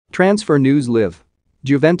Transfer news live.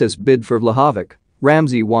 Juventus bid for Vlahovic.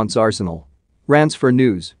 Ramsey wants Arsenal. Transfer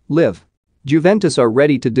news live. Juventus are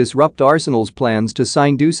ready to disrupt Arsenal's plans to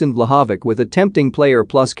sign Dusan Vlahovic with a tempting player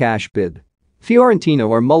plus cash bid.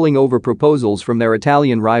 Fiorentina are mulling over proposals from their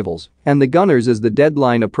Italian rivals and the Gunners as the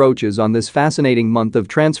deadline approaches on this fascinating month of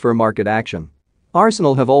transfer market action.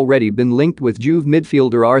 Arsenal have already been linked with Juve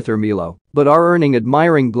midfielder Arthur Melo, but are earning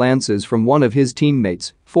admiring glances from one of his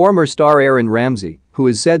teammates, former star Aaron Ramsey, who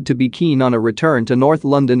is said to be keen on a return to North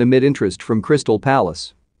London amid interest from Crystal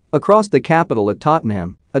Palace. Across the capital at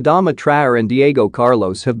Tottenham, Adama Traore and Diego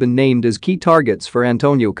Carlos have been named as key targets for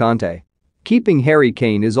Antonio Conte. Keeping Harry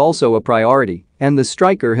Kane is also a priority, and the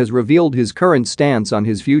striker has revealed his current stance on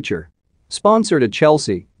his future. Sponsored at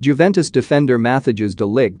Chelsea, Juventus defender Matthijs de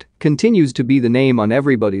Ligt continues to be the name on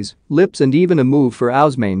everybody's lips, and even a move for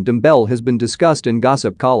Ousmane Dembele has been discussed in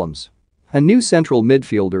gossip columns. A new central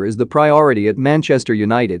midfielder is the priority at Manchester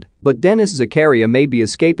United, but Denis Zakaria may be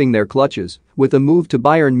escaping their clutches, with a move to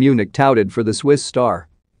Bayern Munich touted for the Swiss star.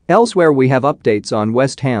 Elsewhere we have updates on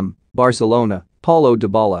West Ham, Barcelona, Paulo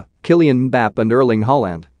Dybala, Kylian Mbappe and Erling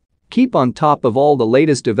Haaland. Keep on top of all the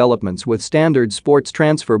latest developments with Standard Sports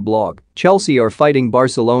transfer blog. Chelsea are fighting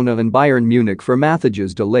Barcelona and Bayern Munich for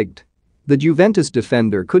Matthijs de Ligt. The Juventus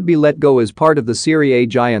defender could be let go as part of the Serie A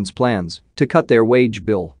giants' plans to cut their wage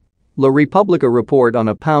bill. La Repubblica report on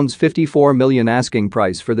a £54 million asking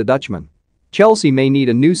price for the Dutchman. Chelsea may need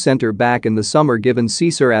a new centre-back in the summer given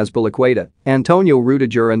Cesar Azpilicueta, Antonio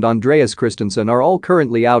Rudiger and Andreas Christensen are all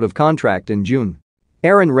currently out of contract in June.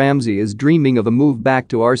 Aaron Ramsey is dreaming of a move back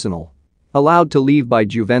to Arsenal. Allowed to leave by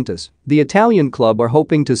Juventus, the Italian club are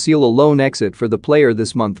hoping to seal a loan exit for the player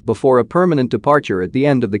this month before a permanent departure at the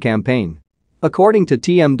end of the campaign. According to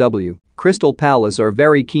TMW, Crystal Palace are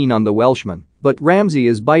very keen on the Welshman, but Ramsey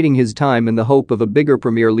is biding his time in the hope of a bigger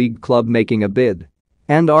Premier League club making a bid.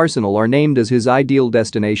 And Arsenal are named as his ideal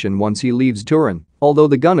destination once he leaves Turin, although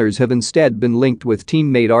the Gunners have instead been linked with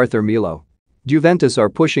teammate Arthur Melo. Juventus are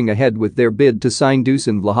pushing ahead with their bid to sign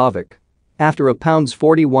Dusan Vlahovic. After a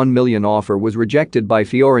 £41 million offer was rejected by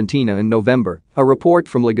Fiorentina in November, a report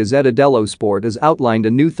from La Gazzetta dello Sport has outlined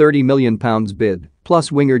a new £30 million bid,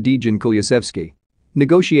 plus winger Dejan Kulusevski.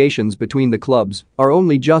 Negotiations between the clubs are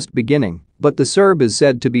only just beginning, but the Serb is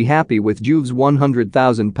said to be happy with Juve's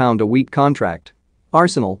 £100,000 a week contract.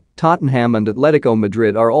 Arsenal, Tottenham and Atletico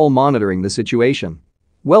Madrid are all monitoring the situation.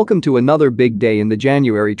 Welcome to another big day in the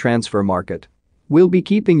January transfer market. We'll be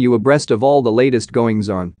keeping you abreast of all the latest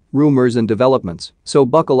goings-on, rumors and developments, so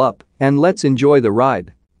buckle up and let's enjoy the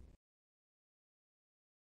ride.